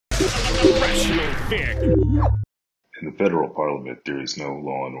Rational Vic. In the federal parliament, there is no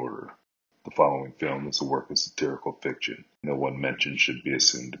law and order. The following film is a work of satirical fiction. No one mentioned should be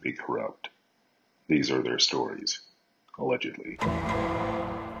assumed to be corrupt. These are their stories. Allegedly.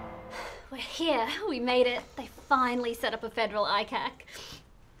 We're here. We made it. They finally set up a federal ICAC.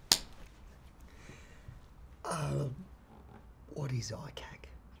 What is ICAC?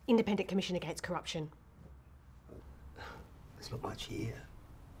 Independent Commission Against Corruption. There's not much here.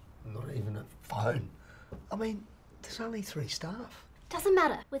 Not even a phone. I mean, there's only 3 staff. Doesn't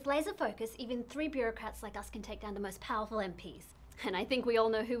matter. With laser focus, even 3 bureaucrats like us can take down the most powerful MPs. And I think we all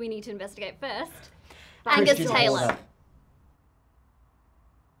know who we need to investigate first. Angus Taylor.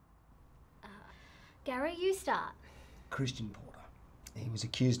 Gary, you start. Christian Porter. He was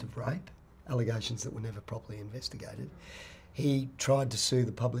accused of rape, allegations that were never properly investigated. He tried to sue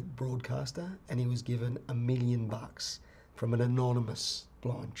the public broadcaster and he was given $1 million from an anonymous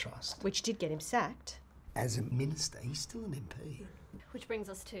blind trust. Which did get him sacked. As a minister, he's still an MP. Which brings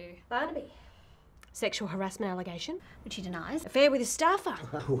us to Barnaby. Sexual harassment allegation. which he denies. Affair with his staffer.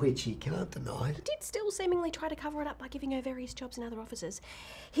 Which he can't deny. He did still seemingly try to cover it up by giving her various jobs in other offices.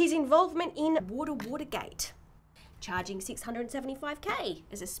 His involvement in Watergate. Charging $675K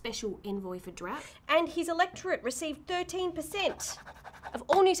as a special envoy for drought. And his electorate received 13% of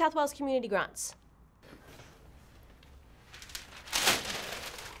all New South Wales community grants.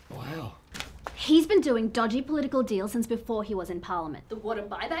 Wow. He's been doing dodgy political deals since before he was in Parliament. The water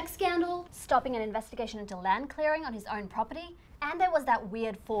buyback scandal, stopping an investigation into land clearing on his own property, and there was that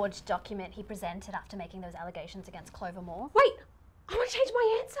weird forged document he presented after making those allegations against Clover Moore. Wait, I want to change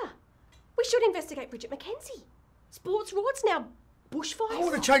my answer. We should investigate Bridget McKenzie. Sports rorts now bushfires. I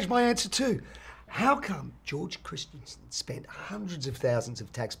want to change my answer too. How come George Christensen spent hundreds of thousands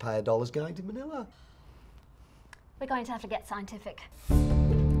of taxpayer dollars going to Manila? We're going to have to get scientific.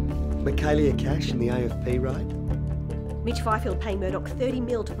 Michaelia Cash in the AFP raid? Mitch Fifield paying Murdoch $30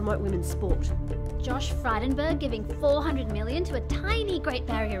 million to promote women's sport. Josh Frydenberg giving $400 million to a tiny Great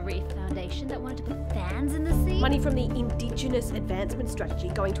Barrier Reef Foundation that wanted to put fans in the sea. Money from the Indigenous Advancement Strategy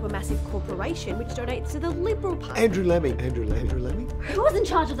going to a massive corporation which donates to the Liberal Party. Andrew Lemming. Andrew Lemming? Who was in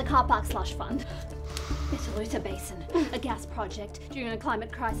charge of the car park slush fund? Betaloosa Basin, a gas project during a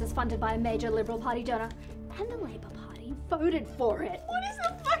climate crisis funded by a major Liberal Party donor, and the Labour Party voted for it. What is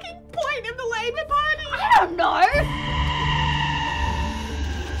the fucking point of the Labour Party? I don't know!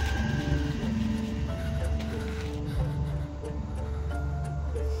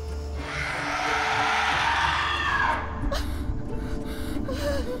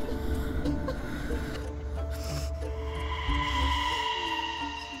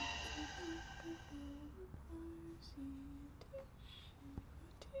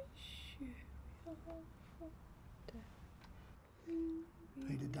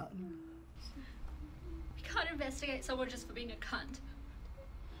 Peter Dutton. We can't investigate someone just for being a cunt.